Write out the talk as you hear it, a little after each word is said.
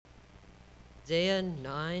Isaiah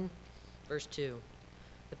 9, verse 2.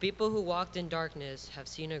 The people who walked in darkness have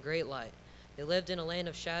seen a great light. They lived in a land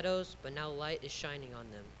of shadows, but now light is shining on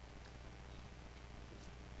them.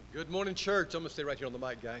 Good morning, church. I'm going to stay right here on the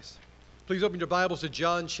mic, guys. Please open your Bibles to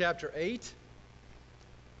John chapter 8.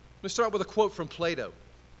 Let's start with a quote from Plato.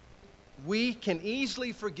 We can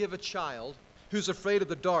easily forgive a child who's afraid of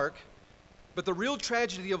the dark, but the real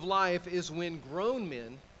tragedy of life is when grown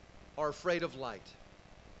men are afraid of light.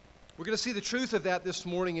 We're going to see the truth of that this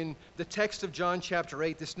morning in the text of John chapter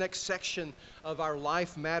 8, this next section of our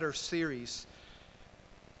Life Matters series.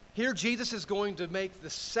 Here, Jesus is going to make the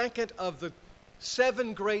second of the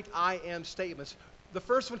 7 great I am statements. The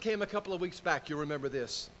first one came a couple of weeks back. You'll remember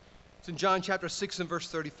this. It's in John chapter 6 and verse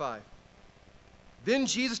 35. Then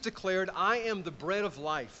Jesus declared, I am the bread of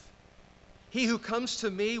life. He who comes to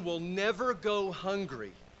me will never go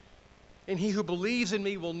hungry, and he who believes in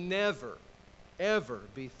me will never, ever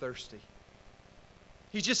be thirsty.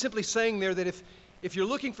 He's just simply saying there that if you're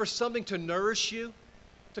looking for something to nourish you,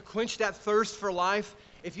 to quench that thirst for life,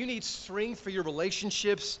 if you need strength for your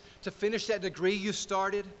relationships, to finish that degree you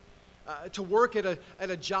started, to work at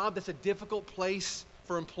a job that's a difficult place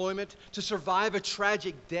for employment, to survive a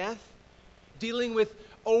tragic death, dealing with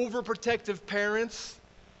overprotective parents,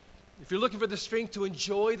 if you're looking for the strength to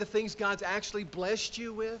enjoy the things God's actually blessed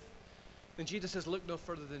you with, then Jesus says, look no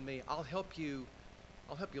further than me. I'll help you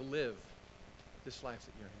live this life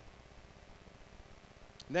that you're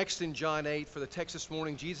in. Next in John 8, for the text this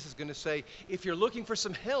morning, Jesus is going to say, if you're looking for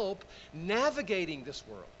some help navigating this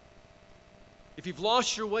world, if you've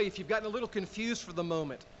lost your way, if you've gotten a little confused for the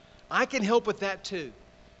moment, I can help with that too.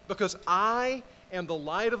 Because I am the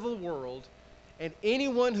light of the world, and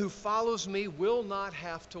anyone who follows me will not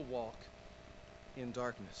have to walk in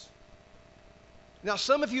darkness. Now,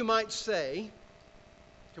 some of you might say,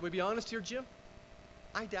 can we be honest here, Jim?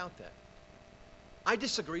 I doubt that. I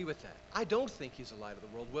disagree with that. I don't think he's the light of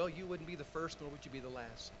the world. Well, you wouldn't be the first, nor would you be the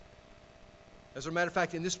last. As a matter of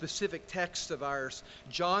fact, in this specific text of ours,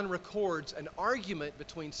 John records an argument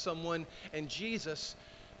between someone and Jesus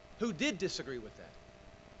who did disagree with that,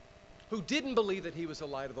 who didn't believe that he was the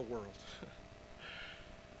light of the world.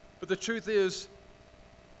 But the truth is,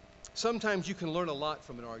 sometimes you can learn a lot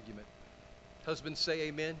from an argument. Husbands say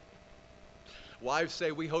amen. Wives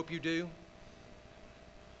say we hope you do.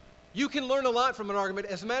 You can learn a lot from an argument.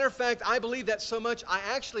 As a matter of fact, I believe that so much, I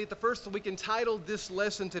actually, at the first of the week, entitled this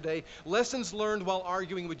lesson today, Lessons Learned While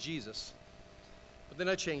Arguing with Jesus. But then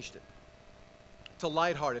I changed it to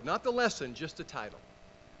lighthearted. Not the lesson, just the title.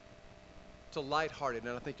 To lighthearted,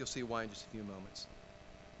 and I think you'll see why in just a few moments.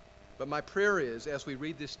 But my prayer is, as we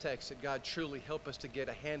read this text, that God truly help us to get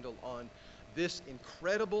a handle on this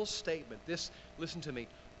incredible statement. This, listen to me,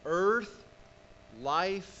 earth,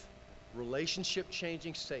 life,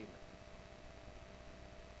 relationship-changing statement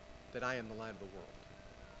that I am the light of the world.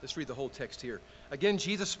 Let's read the whole text here. Again,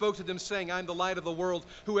 Jesus spoke to them saying, I am the light of the world.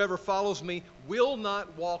 Whoever follows me will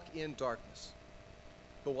not walk in darkness,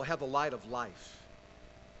 but will have the light of life.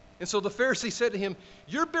 And so the Pharisee said to him,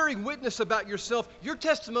 you're bearing witness about yourself. Your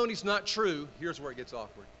testimony's not true. Here's where it gets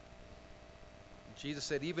awkward. And Jesus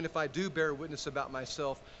said, even if I do bear witness about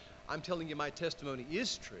myself, I'm telling you my testimony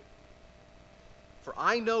is true. For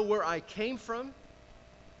I know where I came from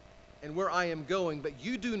and where I am going, but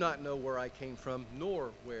you do not know where I came from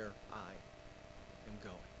nor where I am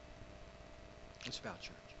going. Let's bow,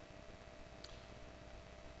 church.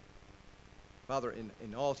 Father,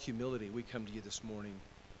 in all humility, we come to you this morning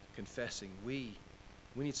confessing we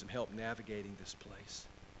need some help navigating this place.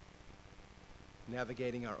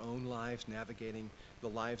 Navigating our own lives, navigating the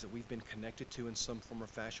lives that we've been connected to in some form or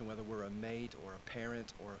fashion, whether we're a mate or a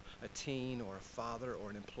parent or a teen or a father or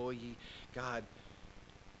an employee. God,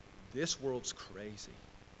 this world's crazy.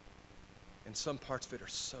 And some parts of it are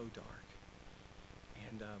so dark.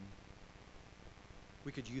 And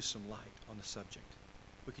we could use some light on the subject.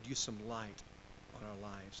 We could use some light on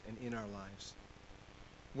our lives and in our lives.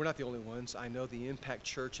 We're not the only ones. I know the Impact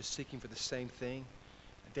Church is seeking for the same thing.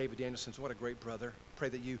 David Danielson's, what a great brother. Pray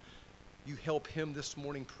that you help him this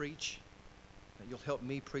morning preach. That you'll help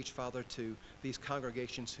me preach, Father, to these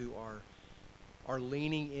congregations who are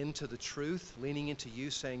leaning into the truth, leaning into you,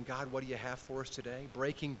 saying, God, what do you have for us today?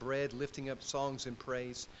 Breaking bread, lifting up songs and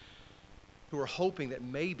praise, who are hoping that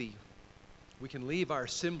maybe we can leave our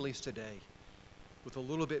assemblies today with a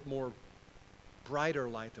little bit more brighter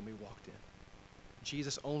light than we walked in.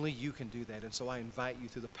 Jesus, only you can do that. And so I invite you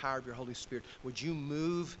through the power of your Holy Spirit, would you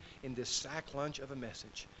move in this sack lunch of a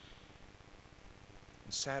message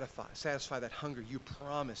and satisfy that hunger you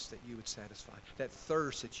promised that you would satisfy, that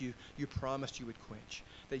thirst that you promised you would quench,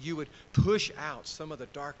 that you would push out some of the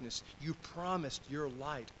darkness you promised your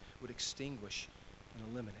light would extinguish and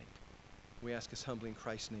eliminate. We ask this humbly in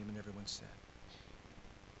Christ's name, and everyone said.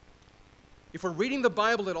 If we're reading the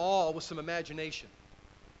Bible at all with some imagination,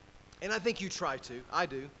 and I think you try to, I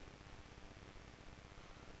do,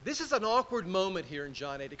 this is an awkward moment here in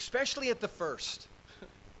John 8, especially at the first.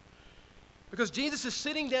 Because Jesus is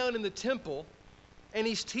sitting down in the temple and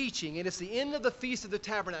he's teaching, and it's the end of the Feast of the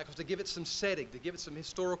Tabernacles, to give it some setting, to give it some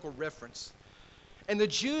historical reference. And the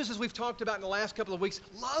Jews, as we've talked about in the last couple of weeks,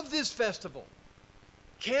 love this festival.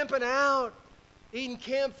 Camping out, eating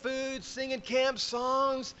camp food, singing camp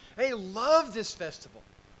songs. They love this festival.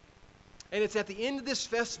 And it's at the end of this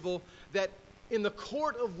festival that in the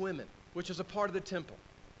court of women, which is a part of the temple,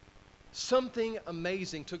 something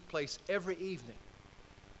amazing took place every evening.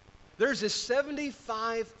 There's this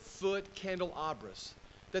 75-foot candelabras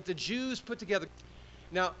that the Jews put together.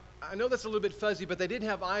 Now, I know that's a little bit fuzzy, but they didn't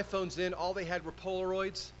have iPhones then. All they had were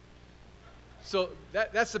Polaroids. So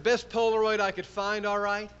that's the best Polaroid I could find, all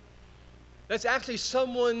right? That's actually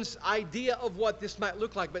someone's idea of what this might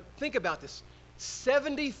look like. But think about this.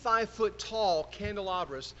 75-foot tall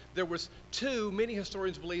candelabras. There was 2, many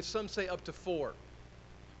historians believe, some say up to 4.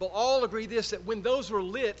 But all agree this, that when those were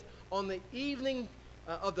lit on the evening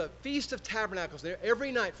of the Feast of Tabernacles,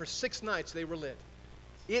 every night for 6 nights they were lit.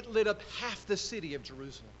 It lit up half the city of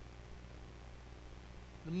Jerusalem.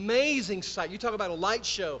 An amazing sight. You talk about a light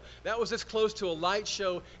show. That was as close to a light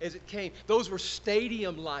show as it came. Those were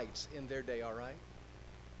stadium lights in their day, all right?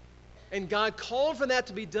 And God called for that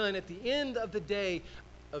to be done at the end of the day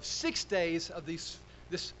of 6 days of this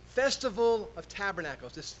festival of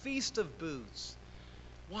tabernacles, this feast of booths.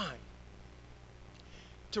 Why?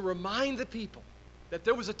 To remind the people that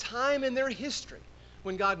there was a time in their history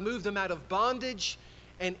when God moved them out of bondage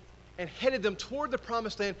and headed them toward the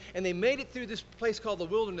promised land, and they made it through this place called the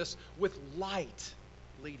wilderness with light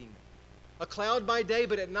leading them. A cloud by day,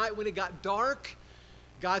 but at night when it got dark,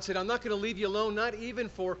 God said, I'm not going to leave you alone, not even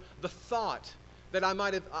for the thought that I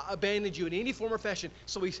might have abandoned you in any form or fashion.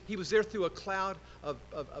 So he was there through a cloud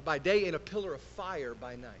by day and a pillar of fire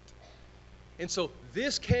by night. And so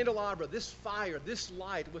this candelabra, this fire, this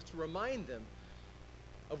light was to remind them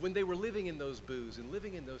of when they were living in those booths and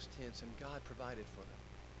living in those tents, and God provided for them.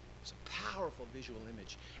 It's a powerful visual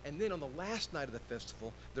image. And then on the last night of the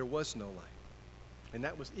festival, there was no light. And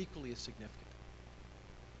that was equally as significant.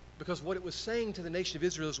 Because what it was saying to the nation of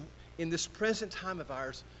Israel is, in this present time of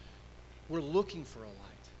ours, we're looking for a light.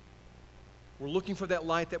 We're looking for that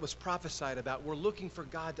light that was prophesied about. We're looking for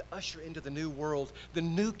God to usher into the new world, the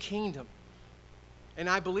new kingdom. And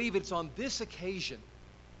I believe it's on this occasion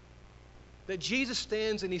that Jesus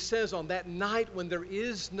stands and he says, on that night when there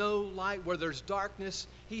is no light, where there's darkness,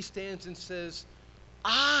 he stands and says,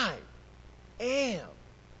 I am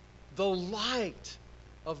the light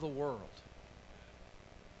of the world.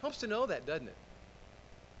 Helps to know that, doesn't it?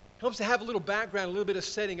 Helps to have a little background, a little bit of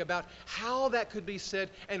setting about how that could be said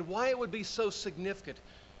and why it would be so significant.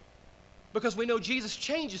 Because we know Jesus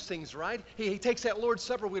changes things, right? He takes that Lord's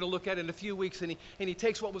Supper we're going to look at in a few weeks, and he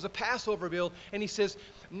takes what was a Passover meal, and he says,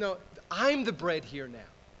 no, I'm the bread here now.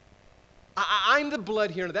 I'm the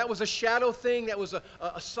blood here now. That was a shadow thing. That was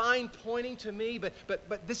a sign pointing to me,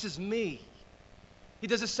 but this is me. He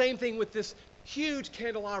does the same thing with this huge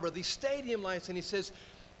candelabra, these stadium lights, and he says,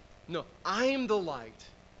 no, I'm the light.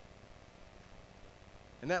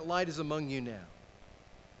 And that light is among you now.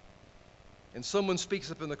 And someone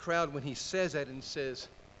speaks up in the crowd when he says that and says,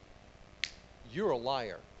 you're a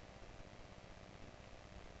liar.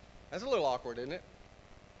 That's a little awkward, isn't it?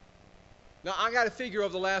 Now, I got to figure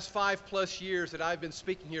over the last 5+ years that I've been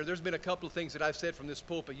speaking here, there's been a couple of things that I've said from this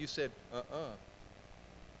pulpit. You said,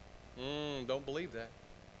 don't believe that.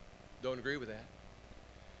 Don't agree with that.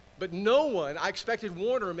 But no one, I expected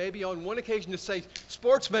Warner maybe on one occasion to say,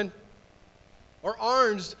 sportsman, or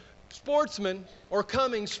Arns, sportsman, or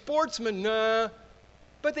Cummings, sportsman, nah.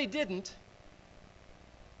 But they didn't.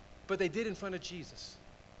 But they did in front of Jesus.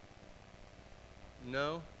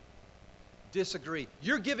 No. Disagree.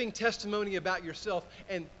 You're giving testimony about yourself,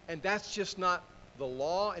 and that's just not the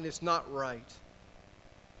law, and it's not right.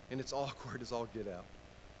 And it's awkward as all get out.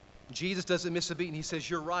 Jesus doesn't miss a beat, and he says,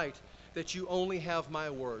 you're right, that you only have my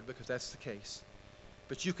word, because that's the case.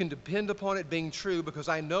 But you can depend upon it being true, because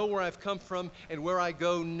I know where I've come from and where I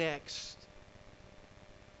go next.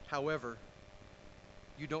 However,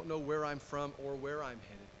 you don't know where I'm from or where I'm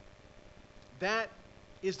headed. That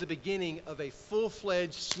is the beginning of a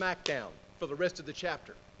full-fledged smackdown for the rest of the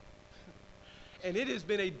chapter. And it has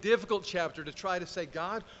been a difficult chapter to try to say,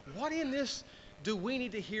 God, what in this do we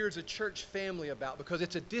need to hear as a church family about? Because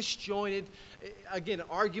it's a disjointed, again,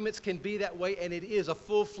 arguments can be that way, and it is a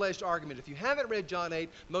full-fledged argument. If you haven't read John 8,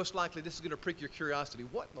 most likely this is going to prick your curiosity.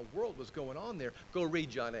 What in the world was going on there? Go read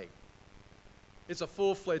John 8. It's a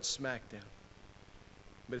full-fledged smackdown.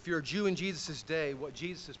 But if you're a Jew in Jesus' day, what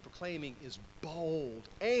Jesus is proclaiming is bold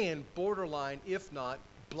and borderline, if not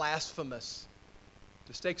blasphemous.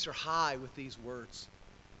 The stakes are high with these words.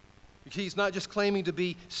 He's not just claiming to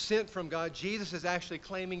be sent from God. Jesus is actually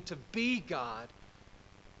claiming to be God.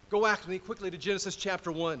 Go back with me quickly to Genesis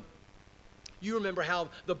chapter 1. You remember how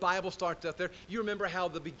the Bible starts out there. You remember how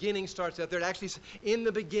the beginning starts out there. It actually says, in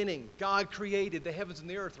the beginning, God created the heavens and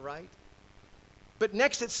the earth, right? But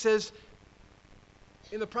next it says,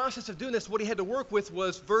 in the process of doing this, what he had to work with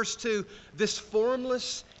was, verse 2, this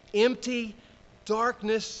formless, empty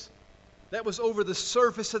darkness that was over the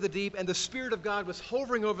surface of the deep, and the Spirit of God was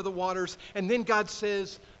hovering over the waters, and then God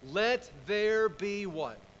says, let there be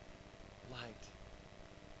what? Light.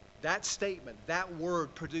 That statement, that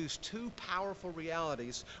word produced two powerful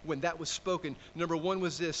realities when that was spoken. Number one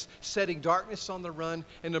was this, setting darkness on the run,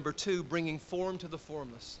 and number two, bringing form to the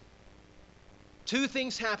formless. Two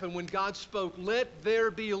things happened when God spoke, let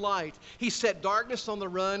there be light. He set darkness on the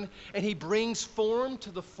run, and he brings form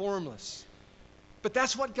to the formless. But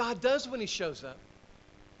that's what God does when he shows up.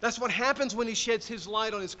 That's what happens when he sheds his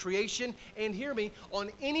light on his creation, and hear me,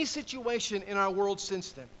 on any situation in our world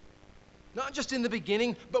since then. Not just in the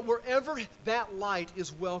beginning, but wherever that light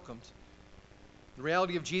is welcomed. The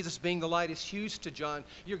reality of Jesus being the light is huge to John.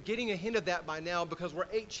 You're getting a hint of that by now because we're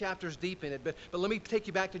 8 chapters deep in it. But let me take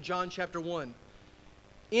you back to John chapter 1.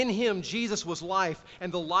 In him, Jesus was life,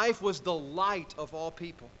 and the life was the light of all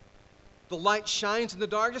people. The light shines in the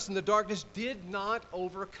darkness, and the darkness did not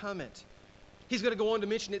overcome it. He's going to go on to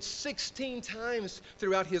mention it 16 times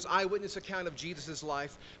throughout his eyewitness account of Jesus'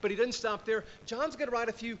 life. But he doesn't stop there. John's going to write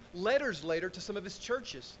a few letters later to some of his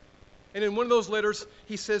churches. And in one of those letters,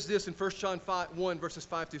 he says this in 1 John 1, verses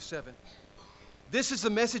 5 through 7. This is the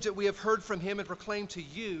message that we have heard from him and proclaimed to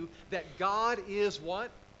you, that God is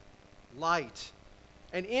what? Light.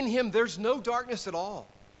 And in him there's no darkness at all.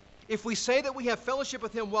 If we say that we have fellowship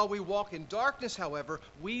with him while we walk in darkness, however,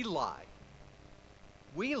 we lie.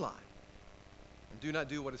 We lie and do not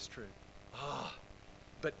do what is true.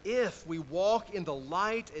 But if we walk in the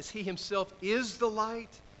light as he himself is the light,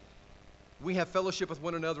 we have fellowship with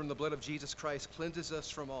one another, and the blood of Jesus Christ cleanses us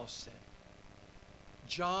from all sin.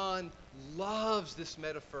 John loves this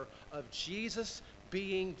metaphor of Jesus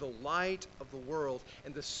being the light of the world.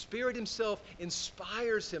 And the Spirit himself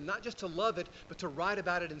inspires him not just to love it, but to write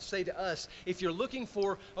about it and say to us, if you're looking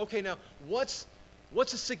for, okay, now what's the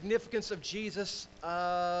significance of Jesus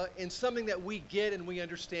in something that we get and we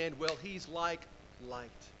understand? Well, he's like light.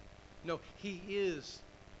 No, he is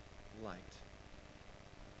light.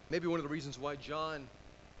 Maybe one of the reasons why John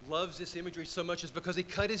loves this imagery so much is because he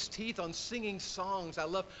cut his teeth on singing songs. I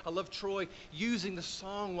love Troy using the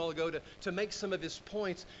song a while ago to make some of his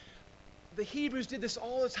points. The Hebrews did this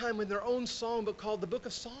all the time in their own songbook called the Book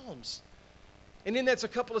of Psalms. And in that's a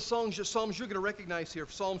couple of Psalms you're going to recognize here.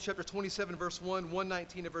 Psalm chapter 27, verse 1,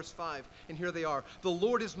 119 and verse 5. And here they are. The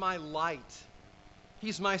Lord is my light.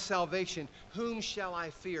 He's my salvation. Whom shall I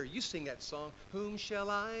fear? You sing that song. Whom shall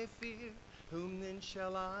I fear? Whom then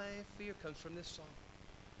shall I fear? Comes from this song.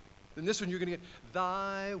 Then this one you're going to get,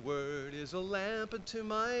 thy word is a lamp unto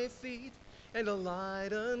my feet and a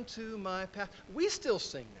light unto my path. We still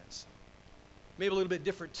sing that song. Maybe a little bit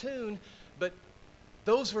different tune, but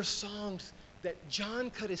those were songs that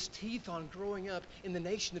John cut his teeth on growing up in the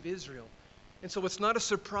nation of Israel. And so it's not a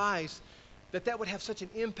surprise that that would have such an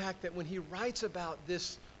impact that when he writes about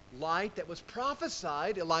this light that was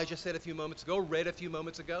prophesied, Elijah said a few moments ago, read a few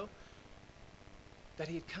moments ago, that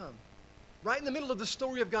he had come. Right in the middle of the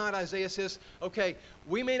story of God, Isaiah says, okay,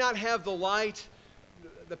 we may not have the light,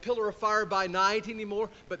 the pillar of fire by night anymore,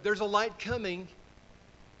 but there's a light coming.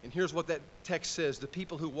 And here's what that text says. The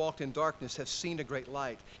people who walked in darkness have seen a great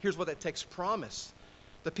light. Here's what that text promised.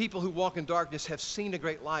 The people who walk in darkness have seen a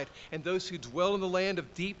great light, and those who dwell in the land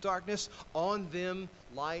of deep darkness, on them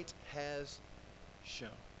light has shone.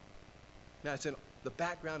 Now, it's in the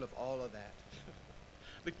background of all of that.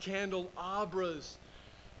 The candelabras,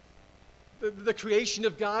 the creation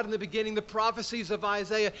of God in the beginning, the prophecies of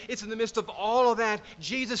Isaiah. It's in the midst of all of that.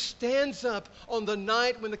 Jesus stands up on the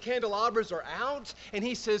night when the candelabras are out, and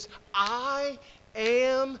he says, I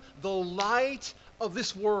am the light of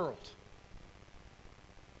this world.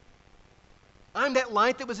 I'm that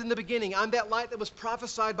light that was in the beginning. I'm that light that was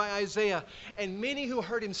prophesied by Isaiah. And many who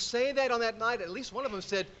heard him say that on that night, at least one of them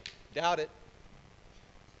said, doubt it.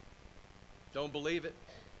 Don't believe it.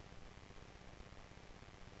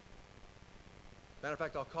 Matter of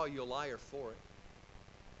fact, I'll call you a liar for it.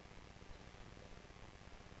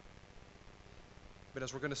 But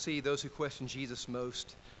as we're going to see, those who question Jesus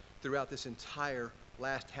most throughout this entire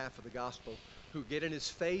last half of the gospel, who get in his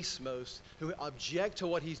face most, who object to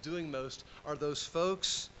what he's doing most, are those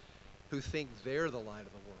folks who think they're the light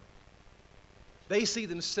of the world. They see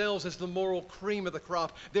themselves as the moral cream of the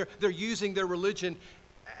crop. They're using their religion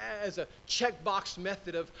as a checkbox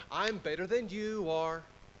method of, I'm better than you are.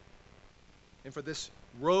 And for this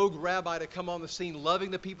rogue rabbi to come on the scene,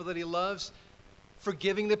 loving the people that he loves,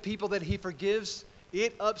 forgiving the people that he forgives,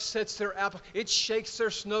 it upsets their apple. It shakes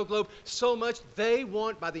their snow globe so much they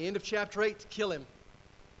want, by the end of chapter 8, to kill him.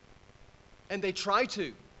 And they try to.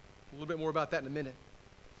 A little bit more about that in a minute.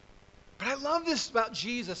 But I love this about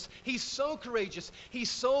Jesus. He's so courageous. He's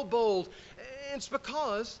so bold. And it's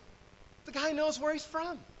because the guy knows where he's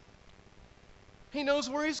from. He knows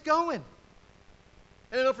where he's going.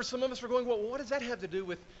 And I know for some of us we're going, well, what does that have to do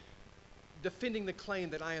with defending the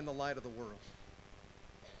claim that I am the light of the world?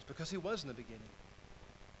 It's because he was in the beginning.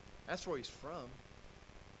 That's where he's from.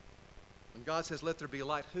 When God says, let there be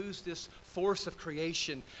light, who's this force of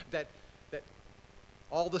creation that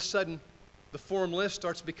all of a sudden the formless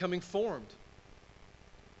starts becoming formed?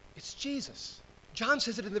 It's Jesus. John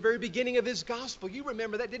says it in the very beginning of his gospel. You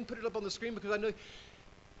remember that. Didn't put it up on the screen because I know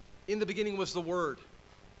in the beginning was the Word.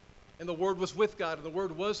 And the Word was with God, and the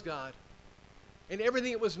Word was God. And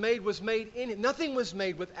everything that was made in Him. Nothing was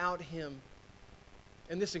made without Him.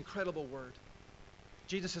 And this incredible Word.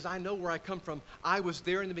 Jesus says, I know where I come from. I was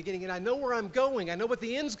there in the beginning, and I know where I'm going. I know what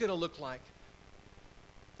the end's going to look like.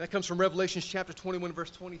 That comes from Revelation chapter 21, verse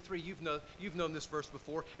 23. You've known this verse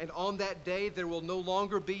before. And on that day there will no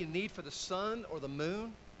longer be a need for the sun or the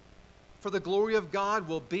moon, for the glory of God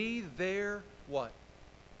will be their what?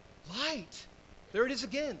 Light. There it is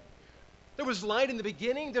again. There was light in the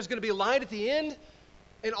beginning. There's going to be light at the end.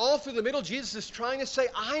 And all through the middle, Jesus is trying to say,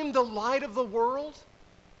 I'm the light of the world.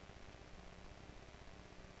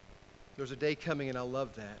 There's a day coming, and I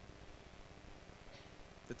love that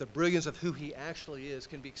the brilliance of who He actually is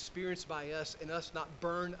can be experienced by us and us not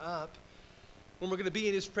burn up when we're going to be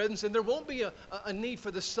in His presence. And there won't be a need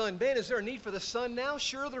for the sun. Man, is there a need for the sun now?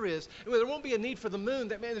 Sure there is. And there won't be a need for the moon.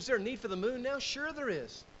 Man, is there a need for the moon now? Sure there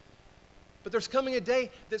is. But there's coming a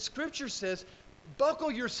day that Scripture says, buckle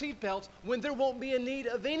your seatbelts, when there won't be a need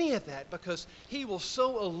of any of that, because He will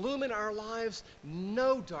so illumine our lives,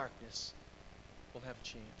 no darkness will have a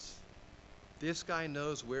chance. This guy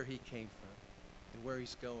knows where he came from and where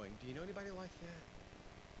he's going. Do you know anybody like that?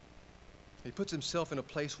 He puts himself in a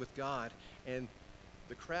place with God, and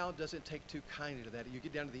the crowd doesn't take too kindly to that. You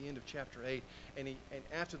get down to the end of chapter 8, and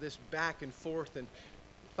after this back and forth, and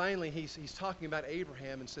finally he's talking about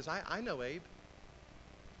Abraham and says, I know Abe.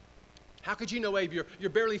 How could you know Abe? You're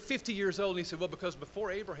barely 50 years old. And he said, well, because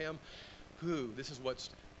before Abraham, this is what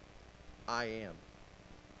I am.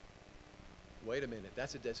 Wait a minute,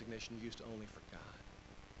 that's a designation used only for God.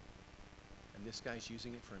 And this guy's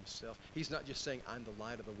using it for himself. He's not just saying, I'm the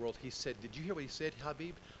light of the world. He said, did you hear what he said,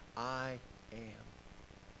 Habib? I am.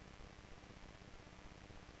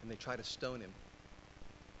 And they try to stone him.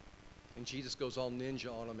 And Jesus goes all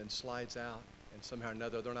ninja on them and slides out. And somehow or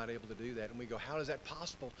another, they're not able to do that. And we go, how is that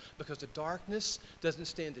possible? Because the darkness doesn't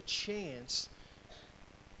stand a chance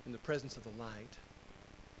in the presence of the light.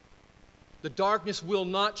 The darkness will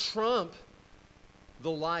not trump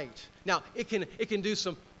the light. Now, it can do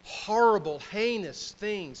some horrible, heinous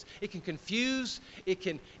things. It can confuse, it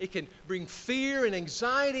can bring fear and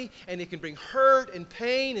anxiety, and it can bring hurt and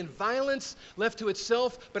pain and violence left to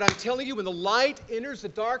itself. But I'm telling you, when the light enters the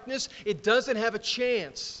darkness, it doesn't have a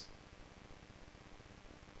chance.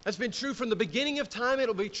 That's been true from the beginning of time.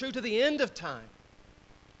 It'll be true to the end of time.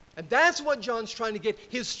 And that's what John's trying to get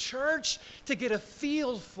his church to get a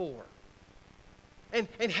feel for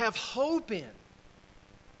and have hope in.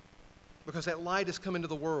 Because that light has come into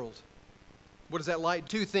the world. What does that light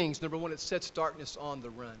do? Two things. Number one, it sets darkness on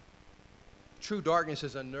the run. True darkness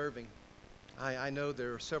is unnerving. I know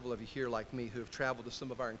there are several of you here like me who have traveled to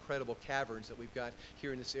some of our incredible caverns that we've got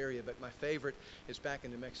here in this area, but my favorite is back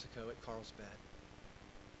in New Mexico at Carlsbad.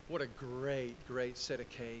 What a great, great set of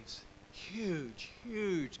caves. Huge,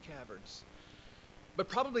 huge caverns. But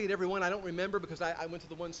probably at every one, I don't remember because I went to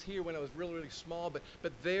the ones here when I was really, really small, but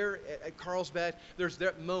there at Carlsbad, there's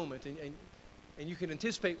that moment, and you can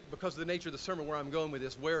anticipate, because of the nature of the sermon, where I'm going with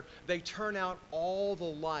this, where they turn out all the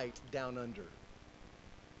light down under.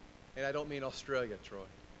 And I don't mean Australia, Troy.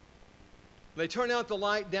 They turn out the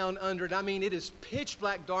light down under it. I mean, it is pitch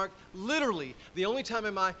black dark. Literally, the only time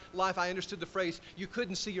in my life I understood the phrase, you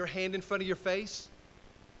couldn't see your hand in front of your face.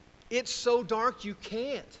 It's so dark you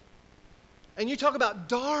can't. And you talk about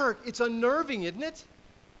dark, it's unnerving, isn't it?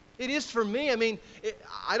 It is for me. I mean,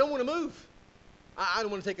 I don't want to move. I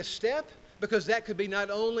don't want to take a step because that could be not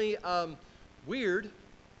only weird,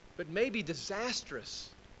 but maybe disastrous.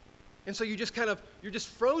 And so you're just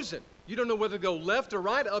frozen. You don't know whether to go left or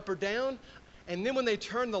right, up or down. And then when they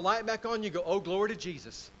turn the light back on, you go, oh, glory to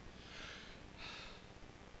Jesus.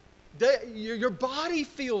 Your body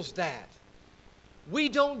feels that. We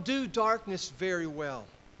don't do darkness very well.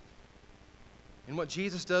 And what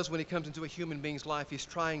Jesus does when he comes into a human being's life, he's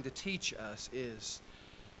trying to teach us is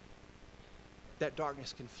that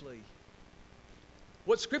darkness can flee.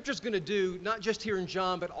 What Scripture's going to do, not just here in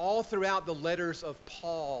John, but all throughout the letters of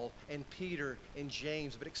Paul and Peter and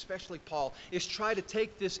James, but especially Paul, is try to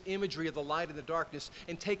take this imagery of the light and the darkness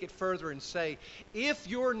and take it further and say, if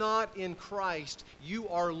you're not in Christ, you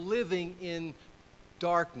are living in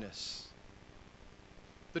darkness.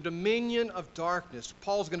 The dominion of darkness.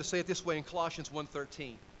 Paul's going to say it this way in Colossians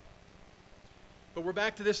 1:13. But we're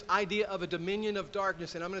back to this idea of a dominion of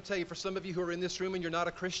darkness, and I'm going to tell you, for some of you who are in this room and you're not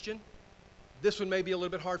a Christian, this one may be a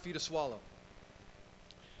little bit hard for you to swallow.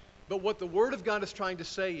 But what the Word of God is trying to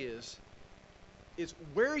say is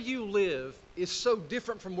where you live is so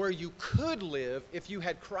different from where you could live if you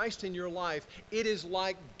had Christ in your life. It is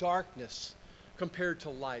like darkness compared to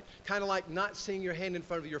light. Kind of like not seeing your hand in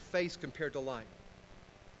front of your face compared to light.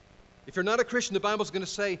 If you're not a Christian, the Bible's going to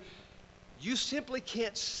say, you simply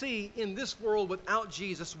can't see in this world without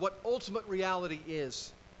Jesus what ultimate reality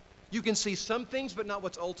is. You can see some things, but not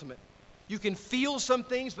what's ultimate. You can feel some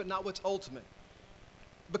things, but not what's ultimate.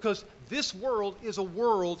 Because this world is a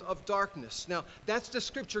world of darkness. Now, that's the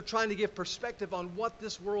Scripture trying to give perspective on what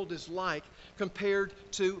this world is like compared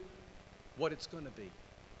to what it's going to be.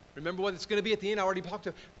 Remember what it's going to be at the end? I already talked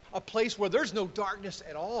to a place where there's no darkness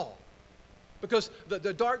at all. Because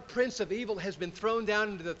the dark prince of evil has been thrown down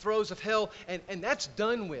into the throes of hell, and that's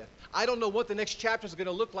done with. I don't know what the next chapter is going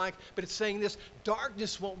to look like, but it's saying this,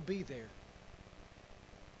 darkness won't be there.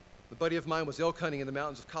 A buddy of mine was elk hunting in the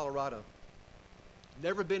mountains of Colorado.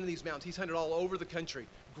 Never been in these mountains. He's hunted all over the country.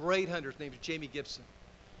 Great hunter. His name is Jamie Gibson.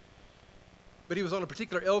 But he was on a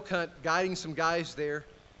particular elk hunt guiding some guys there,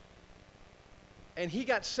 and he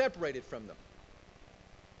got separated from them.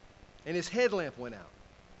 And his headlamp went out.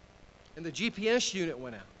 And the GPS unit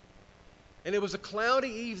went out. And it was a cloudy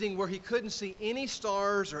evening where he couldn't see any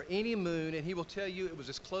stars or any moon, and he will tell you it was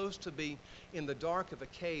as close to being in the dark of a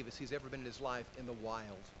cave as he's ever been in his life in the wild.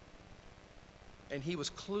 And he was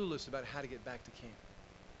clueless about how to get back to camp.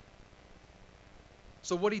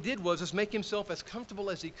 So what he did was just make himself as comfortable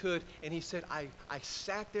as he could, and he said, I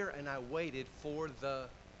sat there and I waited for the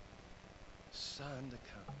sun to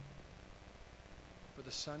come, for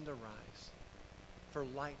the sun to rise, for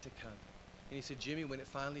light to come. And he said, Jimmy, when it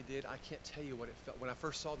finally did, I can't tell you what it felt. When I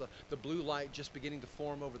first saw the blue light just beginning to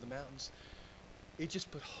form over the mountains, it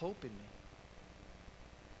just put hope in me.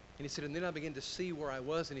 And he said, and then I began to see where I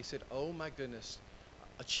was, and he said, oh my goodness,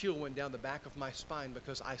 a chill went down the back of my spine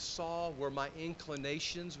because I saw where my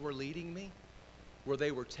inclinations were leading me, where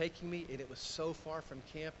they were taking me, and it was so far from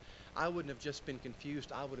camp, I wouldn't have just been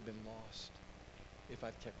confused, I would have been lost if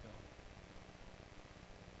I'd kept going.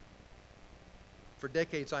 For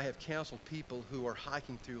decades, I have counseled people who are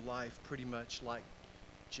hiking through life pretty much like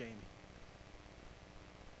Jamie.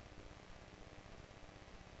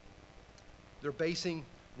 They're basing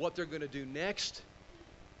what they're going to do next,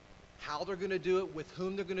 how they're going to do it, with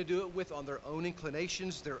whom they're going to do it with, on their own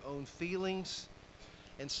inclinations, their own feelings.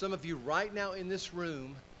 And some of you right now in this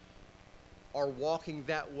room are walking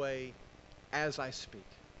that way as I speak.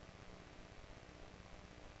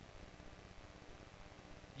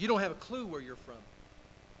 You don't have a clue where you're from.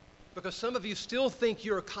 Because some of you still think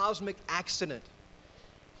you're a cosmic accident.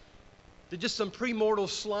 That just some premortal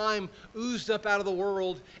slime oozed up out of the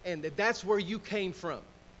world, and that's where you came from.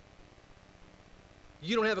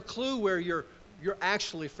 You don't have a clue where you're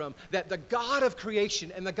actually from. That the God of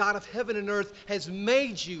creation and the God of heaven and earth has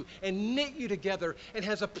made you and knit you together and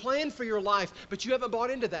has a plan for your life, but you haven't bought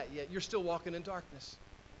into that yet. You're still walking in darkness.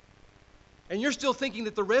 And you're still thinking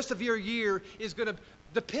that the rest of your year is going to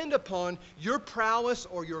depend upon your prowess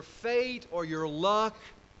or your fate or your luck.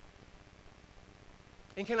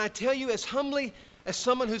 And can I tell you, as humbly as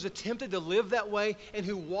someone who's attempted to live that way and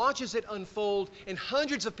who watches it unfold in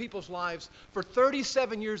hundreds of people's lives for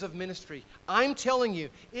 37 years of ministry, I'm telling you,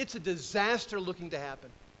 it's a disaster looking to happen.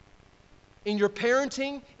 In your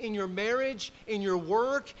parenting, in your marriage, in your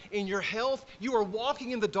work, in your health, you are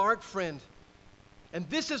walking in the dark, friend. And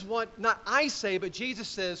this is what not I say, but Jesus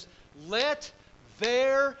says, let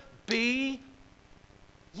there be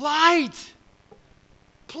light.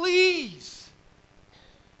 Please.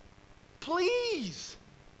 Please.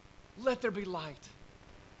 Let there be light.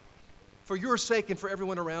 For your sake and for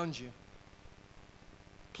everyone around you.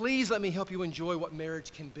 Please let me help you enjoy what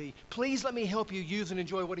marriage can be. Please let me help you use and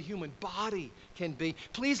enjoy what a human body can be.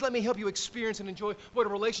 Please let me help you experience and enjoy what a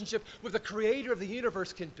relationship with the Creator of the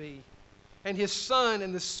universe can be. And His Son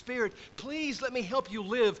and the Spirit. Please let me help you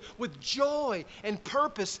live with joy and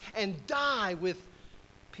purpose and die with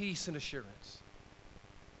peace and assurance.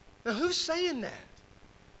 Now, who's saying that?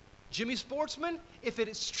 Jimmy Sportsman? If it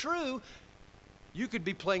is true, you could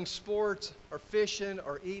be playing sports or fishing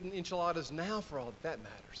or eating enchiladas now for all that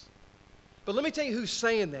matters. But let me tell you who's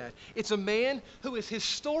saying that. It's a man who is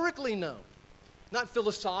historically known, not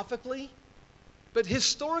philosophically, but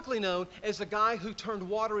historically known as the guy who turned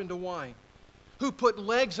water into wine, who put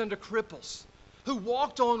legs under cripples, who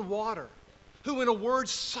walked on water, who, in a word,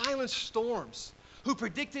 silenced storms, who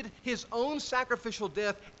predicted his own sacrificial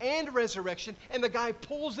death and resurrection, and the guy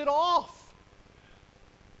pulls it off.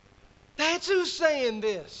 That's who's saying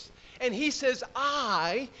this. And he says,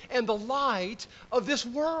 I am the light of this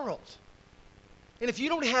world. And if you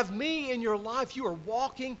don't have me in your life, you are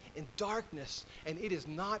walking in darkness, and it is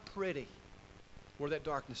not pretty where that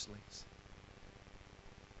darkness leads.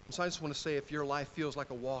 And so I just want to say, if your life feels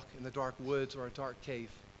like a walk in the dark woods or a dark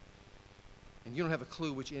cave, and you don't have a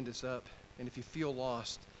clue which end is up, and if you feel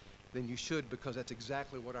lost, then you should, because that's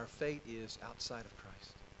exactly what our fate is outside of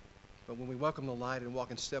Christ. But when we welcome the light and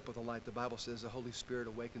walk in step with the light, the Bible says the Holy Spirit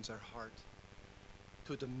awakens our heart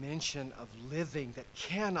to a dimension of living that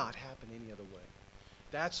cannot happen any other way.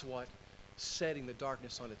 That's what setting the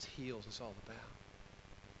darkness on its heels is all about.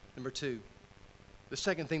 Number two, the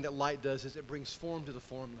second thing that light does is it brings form to the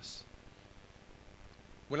formless.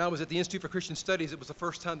 When I was at the Institute for Christian Studies, it was the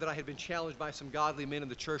first time that I had been challenged by some godly men in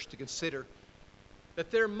the church to consider that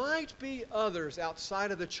there might be others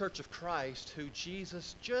outside of the Church of Christ who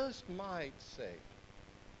Jesus just might save.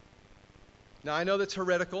 Now, I know that's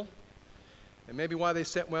heretical, and maybe why they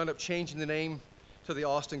wound up changing the name to the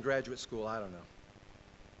Austin Graduate School, I don't know.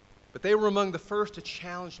 But they were among the first to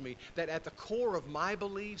challenge me that at the core of my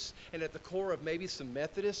beliefs and at the core of maybe some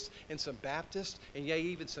Methodists and some Baptists and yea,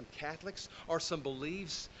 even some Catholics are some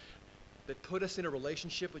beliefs that put us in a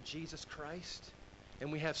relationship with Jesus Christ.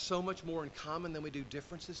 And we have so much more in common than we do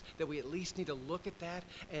differences that we at least need to look at that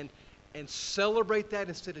and celebrate that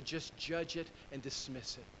instead of just judge it and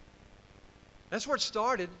dismiss it. That's where it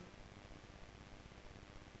started.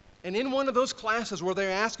 And in one of those classes where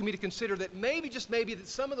they're asking me to consider that maybe, just maybe, that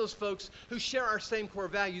some of those folks who share our same core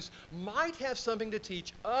values might have something to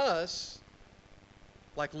teach us,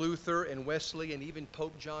 like Luther and Wesley and even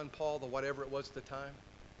Pope John Paul, the whatever it was at the time.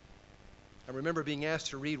 I remember being asked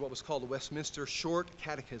to read what was called the Westminster Short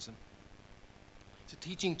Catechism. It's a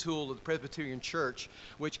teaching tool of the Presbyterian Church,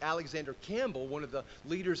 which Alexander Campbell, one of the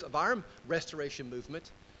leaders of our Restoration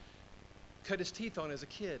movement, cut his teeth on as a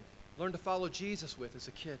kid, learned to follow Jesus with as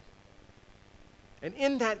a kid. And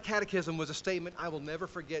in that catechism was a statement I will never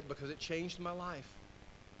forget because it changed my life.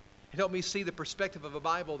 It helped me see the perspective of a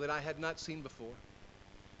Bible that I had not seen before.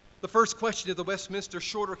 The first question of the Westminster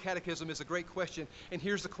Shorter Catechism is a great question, and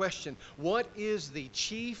here's the question. What is the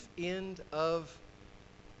chief end of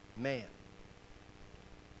man?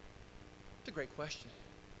 It's a great question.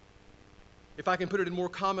 If I can put it in more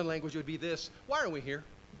common language, it would be this. Why are we here?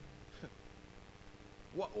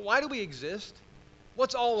 Why do we exist?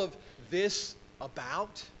 What's all of this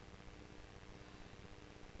about?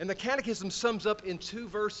 And the Catechism sums up in two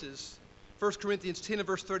verses, 1 Corinthians 10 and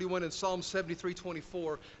verse 31 and Psalm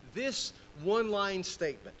 73:24, this one-line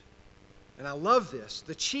statement. And I love this.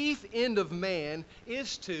 The chief end of man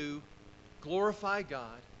is to glorify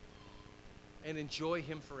God and enjoy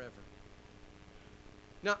Him forever.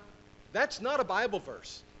 Now, that's not a Bible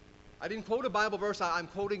verse. I didn't quote a Bible verse. I'm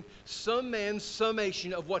quoting some man's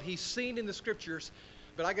summation of what he's seen in the Scriptures.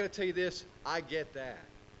 But I got to tell you this, I get that.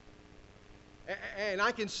 And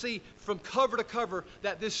I can see from cover to cover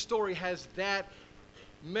that this story has that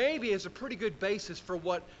maybe as a pretty good basis for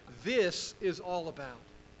what this is all about.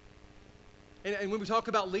 And when we talk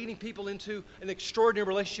about leading people into an extraordinary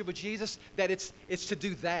relationship with Jesus, that it's to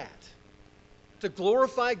do that. To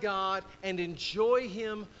glorify God and enjoy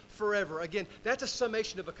Him forever. Again, that's a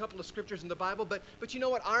summation of a couple of scriptures in the Bible, but you know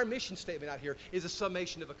what? Our mission statement out here is a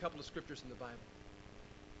summation of a couple of scriptures in the Bible.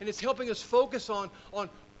 And it's helping us focus on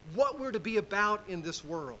what we're to be about in this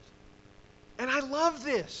world. And I love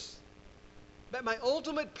this. That my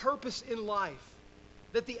ultimate purpose in life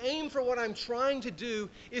That the aim for what I'm trying to do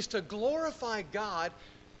is to glorify God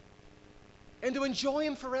and to enjoy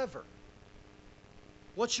Him forever.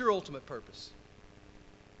 What's your ultimate purpose?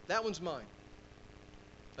 That one's mine.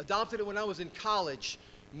 Adopted it when I was in college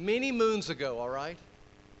many moons ago, all right?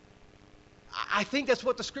 I think that's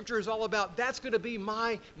what the Scripture is all about. That's going to be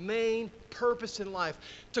my main purpose in life,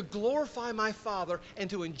 to glorify my Father and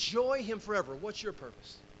to enjoy Him forever. What's your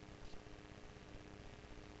purpose?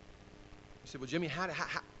 You say, well, Jimmy, how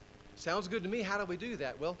sounds good to me. How do we do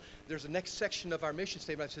that? Well, there's the next section of our mission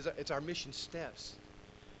statement that says it's our mission steps.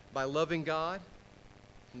 By loving God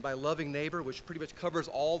and by loving neighbor, which pretty much covers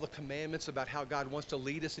all the commandments about how God wants to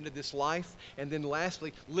lead us into this life. And then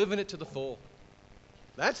lastly, living it to the full.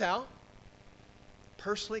 That's how.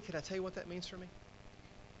 Personally, can I tell you what that means for me?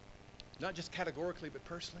 Not just categorically, but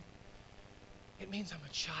personally. It means I'm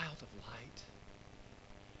a child of light.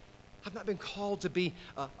 I've not been called to be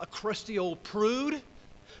a crusty old prude.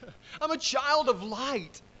 I'm a child of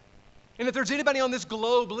light. And if there's anybody on this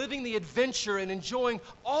globe living the adventure and enjoying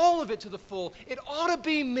all of it to the full, it ought to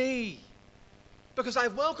be me. Because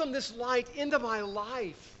I've welcomed this light into my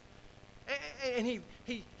life. And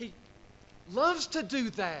he loves to do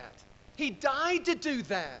that. He died to do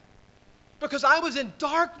that. Because I was in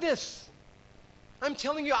darkness. I'm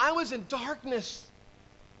telling you, I was in darkness.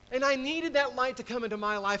 And I needed that light to come into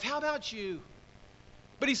my life. How about you?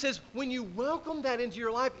 But he says, when you welcome that into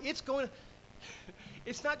your life, it's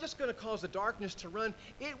not just going to cause the darkness to run.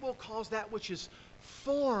 It will cause that which is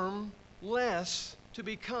formless to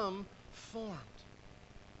become formed.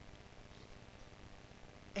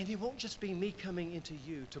 And it won't just be me coming into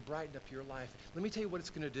you to brighten up your life. Let me tell you what it's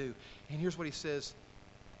going to do. And here's what he says.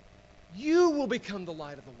 You will become the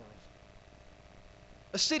light of the world.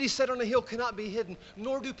 A city set on a hill cannot be hidden,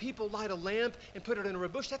 nor do people light a lamp and put it under a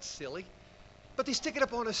bush. That's silly. But they stick it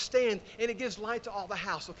up on a stand, and it gives light to all the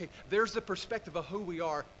house. Okay, there's the perspective of who we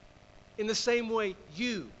are. In the same way,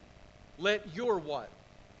 you let your what?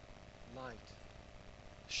 Light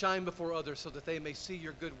shine before others so that they may see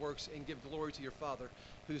your good works and give glory to your Father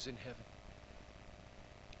who's in heaven.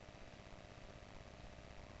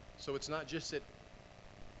 So it's not just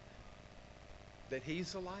that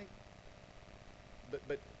He's the light,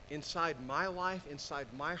 but inside my life, inside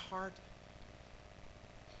my heart,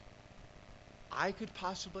 I could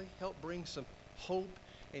possibly help bring some hope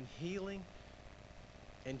and healing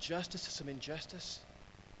and justice to some injustice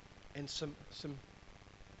and some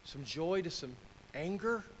joy to some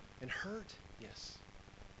anger and hurt. Yes.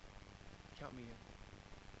 Count me in.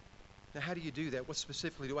 Now, how do you do that? What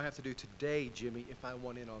specifically do I have to do today, Jimmy, if I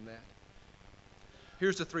want in on that?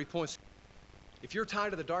 Here's the 3 points. If you're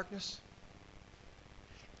tired of the darkness,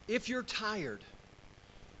 if you're tired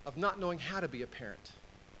of not knowing how to be a parent,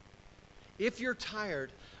 if you're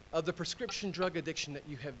tired of the prescription drug addiction that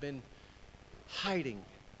you have been hiding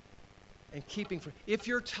and keeping from, if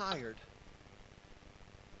you're tired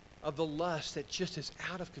of the lust that just is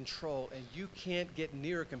out of control and you can't get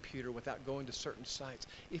near a computer without going to certain sites,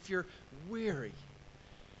 if you're weary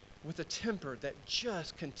with a temper that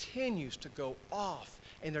just continues to go off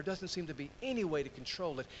and there doesn't seem to be any way to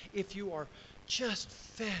control it, if you are just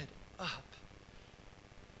fed up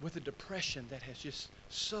with a depression that has just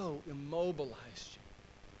so immobilized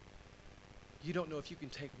you, you don't know if you can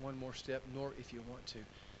take one more step, nor if you want to.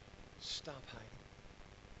 Stop hiding.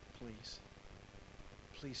 Please.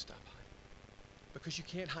 Please stop hiding. Because you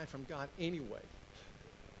can't hide from God anyway.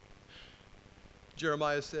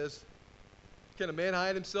 Jeremiah says, can a man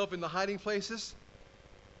hide himself in the hiding places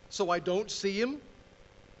so I don't see him?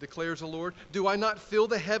 Declares the Lord. Do I not fill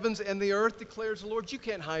the heavens and the earth? Declares the Lord. You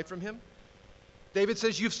can't hide from Him. David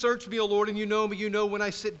says, you've searched me, O Lord, and you know me. You know when I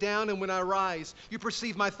sit down and when I rise. You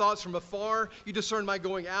perceive my thoughts from afar. You discern my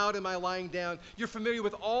going out and my lying down. You're familiar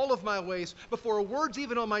with all of my ways. Before a word's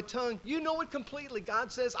even on my tongue, you know it completely.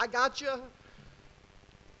 God says, I got you.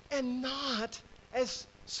 And not as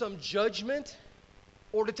some judgment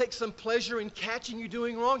or to take some pleasure in catching you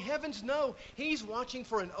doing wrong. Heavens, no. He's watching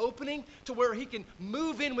for an opening to where He can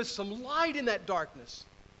move in with some light in that darkness,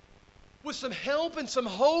 with some help and some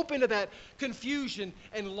hope into that confusion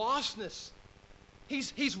and lostness.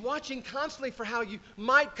 He's watching constantly for how you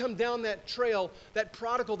might come down that trail, that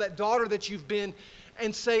prodigal, that daughter that you've been,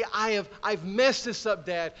 and say, I've messed this up,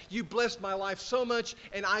 Dad. You blessed my life so much,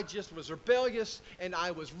 and I just was rebellious, and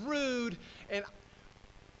I was rude, and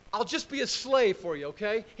I'll just be a slave for you,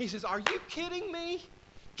 okay? He says, are you kidding me?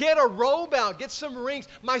 Get a robe out. Get some rings.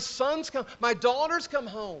 My sons come. My daughters come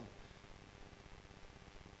home.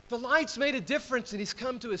 The light's made a difference, and he's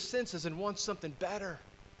come to his senses and wants something better.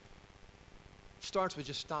 It starts with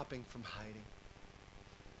just stopping from hiding.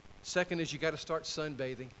 Second is you got to start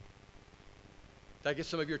sunbathing. Did I get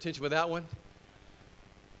some of your attention with that one?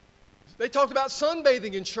 They talked about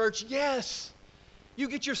sunbathing in church. Yes. You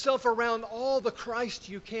get yourself around all the Christ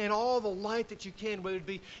you can, all the light that you can, whether it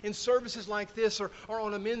be in services like this or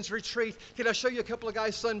on a men's retreat. Can I show you a couple of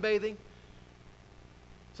guys sunbathing?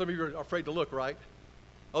 Some of you are afraid to look, right?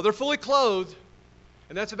 Oh, they're fully clothed.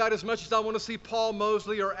 And that's about as much as I want to see Paul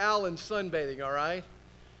Mosley or Alan sunbathing, all right?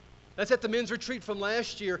 That's at the men's retreat from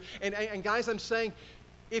last year. And guys, I'm saying,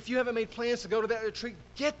 if you haven't made plans to go to that retreat,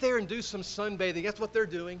 get there and do some sunbathing. That's what they're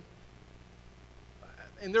doing.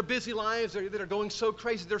 In their busy lives that are going so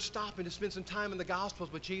crazy, they're stopping to spend some time in the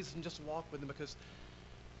Gospels with Jesus and just walk with him, because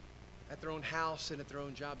at their own house and at their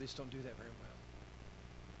own job, they just don't do that very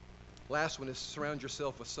well. Last one is surround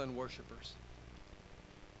yourself with sun worshipers.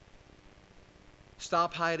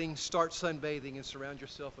 Stop hiding, start sunbathing, and surround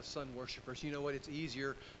yourself with sun worshipers. You know what? It's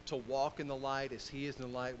easier to walk in the light as he is in the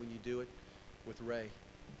light when you do it with Ray,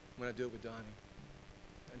 when I do it with Donnie,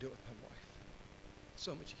 I do it with my wife.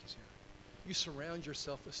 So much easier. You surround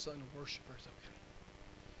yourself with sun worshipers, okay?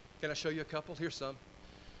 Can I show you a couple? Here's some.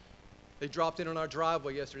 They dropped in on our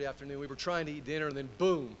driveway yesterday afternoon. We were trying to eat dinner, and then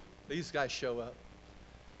boom, these guys show up.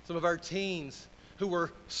 Some of our teens who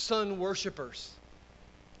were sun worshipers.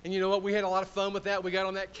 And you know what? We had a lot of fun with that. We got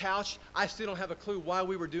on that couch. I still don't have a clue why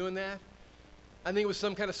we were doing that. I think it was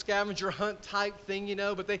some kind of scavenger hunt type thing, you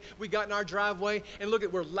know, but we got in our driveway, and look,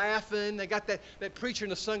 we're laughing. They got that preacher in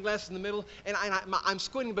the sunglasses in the middle, and I'm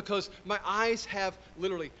squinting because my eyes have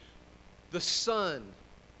literally the sun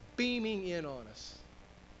beaming in on us.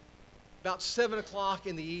 About 7 o'clock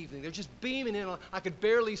in the evening, they're just beaming in on. I could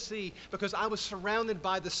barely see because I was surrounded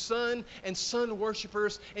by the sun and sun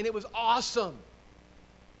worshipers, and it was awesome.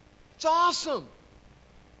 It's awesome.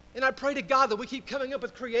 And I pray to God that we keep coming up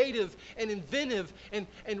with creative and inventive and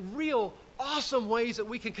real awesome ways that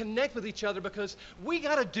we can connect with each other, because we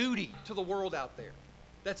got a duty to the world out there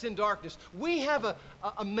that's in darkness. We have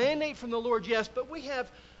a mandate from the Lord, yes, but we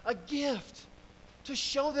have a gift to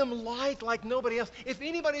show them light like nobody else. If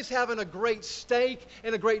anybody's having a great steak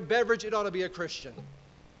and a great beverage, it ought to be a Christian.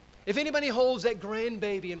 If anybody holds that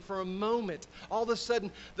grandbaby and for a moment, all of a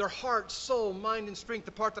sudden, their heart, soul, mind, and strength,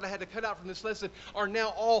 the part that I had to cut out from this lesson, are now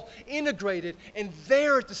all integrated and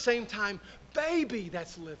there at the same time, baby,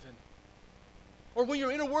 that's living. Or when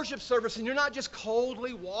you're in a worship service and you're not just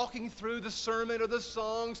coldly walking through the sermon or the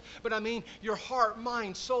songs, but I mean your heart,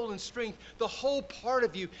 mind, soul, and strength, the whole part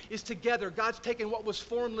of you is together. God's taken what was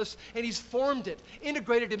formless and He's formed it,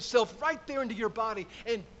 integrated Himself right there into your body,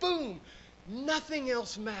 and boom, nothing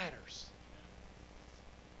else matters.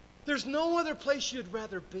 There's no other place you'd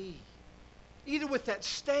rather be. Either with that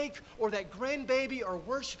steak or that grandbaby or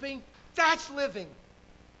worshiping, that's living.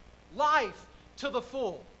 Life to the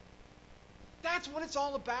full. That's what it's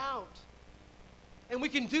all about. And we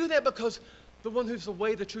can do that because the one who's the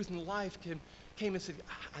way, the truth, and the life came and said,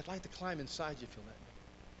 I'd like to climb inside you if you'll let me.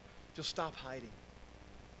 If you'll stop hiding.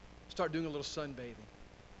 Start doing a little sunbathing.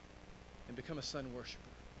 And become a sun worshiper.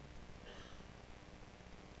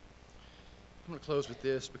 I'm going to close with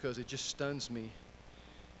this because it just stuns me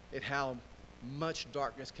at how much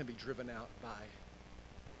darkness can be driven out by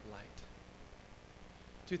light.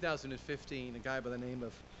 2015, a guy by the name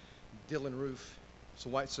of Dylan Roof, he's a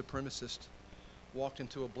white supremacist, walked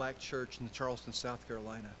into a black church in Charleston, South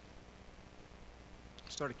Carolina.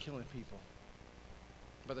 Started killing people.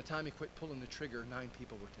 By the time he quit pulling the trigger, 9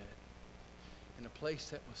 people were dead. And a place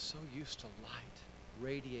that was so used to light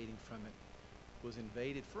radiating from it was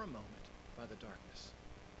invaded for a moment by the darkness.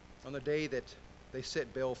 On the day that they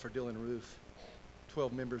set bail for Dylan Roof,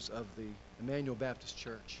 12 members of the Emmanuel Baptist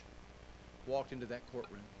Church walked into that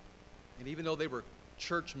courtroom. And even though they were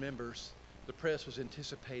church members, the press was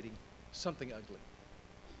anticipating something ugly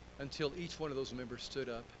until each one of those members stood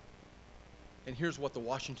up. And here's what the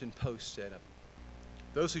Washington Post said of it.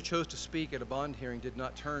 Those who chose to speak at a bond hearing did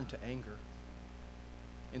not turn to anger.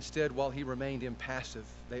 Instead, while he remained impassive,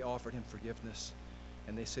 they offered him forgiveness.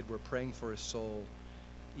 And they said, we're praying for his soul,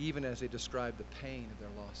 even as they described the pain of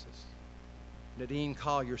their losses. Nadine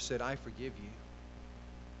Collier said, I forgive you.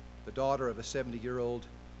 The daughter of a 70-year-old,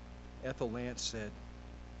 Ethel Lance, said,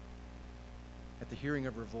 at the hearing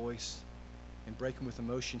of her voice and breaking with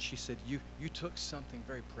emotion, she said, you took something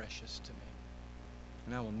very precious to me,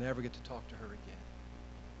 and I will never get to talk to her again.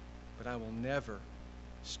 But I will never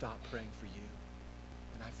stop praying for you,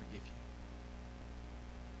 and I forgive you.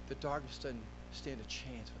 The darkness doesn't stand a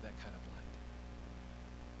chance with that kind of light.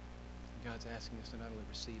 And God's asking us to not only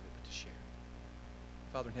receive it, but to share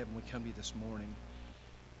it. Father in heaven, we come to you this morning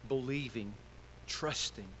believing,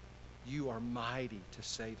 trusting you are mighty to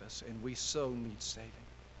save us, and we so need saving.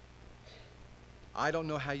 I don't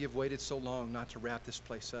know how you've waited so long not to wrap this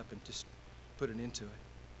place up and just put an end to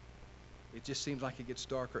it. It just seems like it gets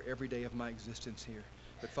darker every day of my existence here.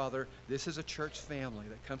 But Father, this is a church family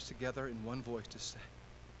that comes together in one voice to say,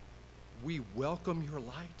 we welcome your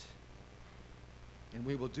light, and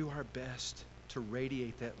we will do our best to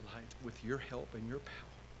radiate that light with your help and your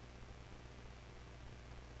power.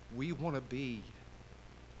 We want to be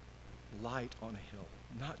light on a hill,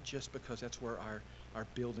 not just because that's where our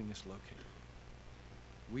building is located.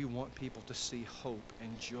 We want people to see hope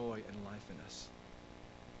and joy and life in us.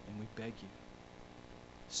 And we beg you,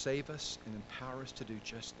 save us and empower us to do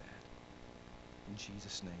just that. In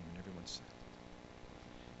Jesus' name, and everyone said.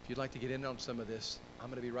 If you'd like to get in on some of this, I'm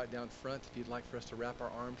going to be right down front. If you'd like for us to wrap our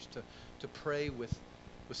arms to pray with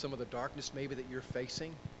some of the darkness maybe that you're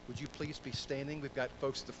facing, would you please be standing? We've got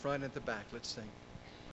folks at the front and at the back. Let's sing.